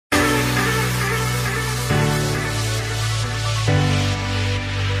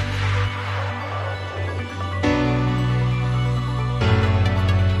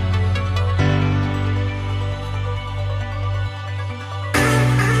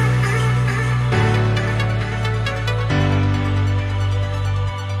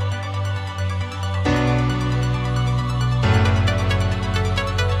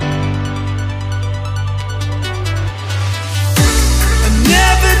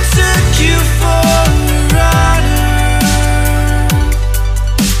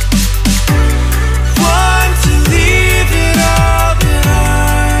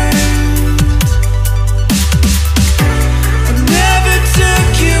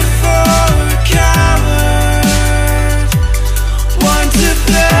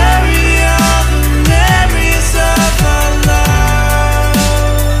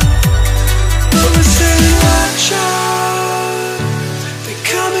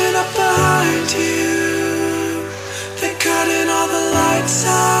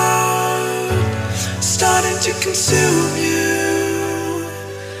consume you.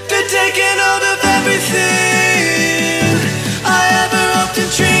 They're taking hold of everything I ever hoped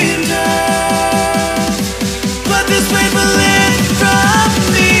and dreamed of, but this weight will lift from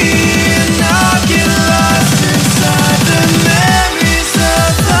me, and I'll get lost inside the memories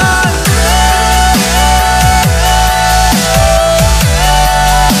of our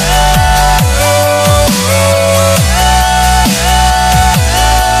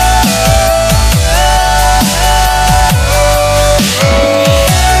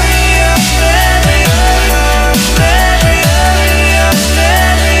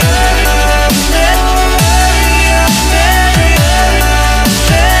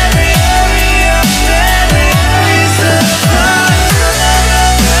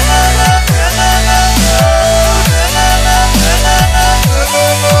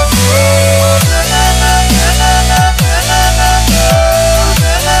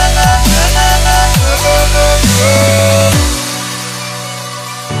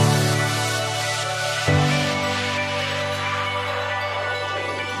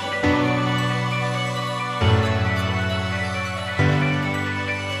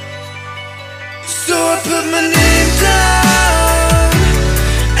So I put my name down,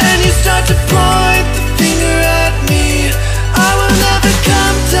 and you start to point the finger at me. I will never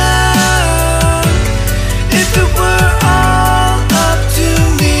come down. If it were all up to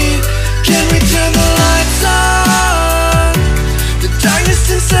me, can we turn the lights on? The darkness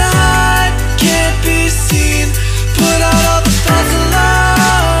inside can't be seen. Put out all the false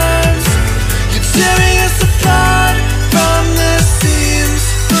alarms. You're tearing us apart from the seams,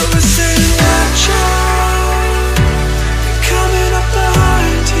 but we're saying watch out. They're coming up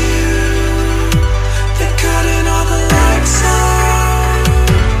behind you. They're cutting all the lights out,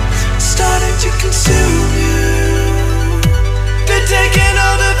 starting to consume you. They're taking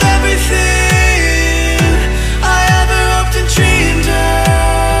hold of everything I ever hoped and dreamed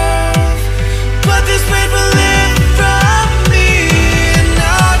of, but this weight will lift from me, and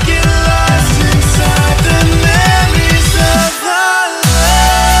I'll get lost inside the memories of our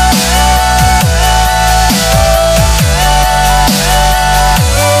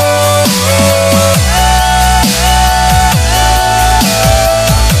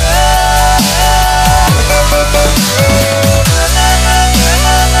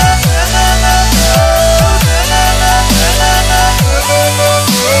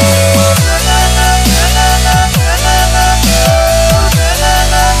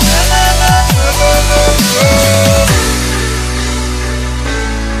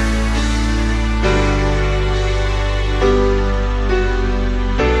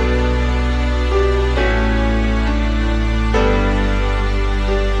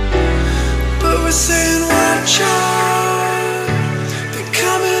But we're saying watch out. They're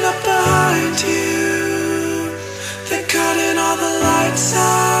coming up behind you. They're cutting all the lights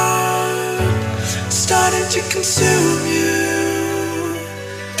out, starting to consume you.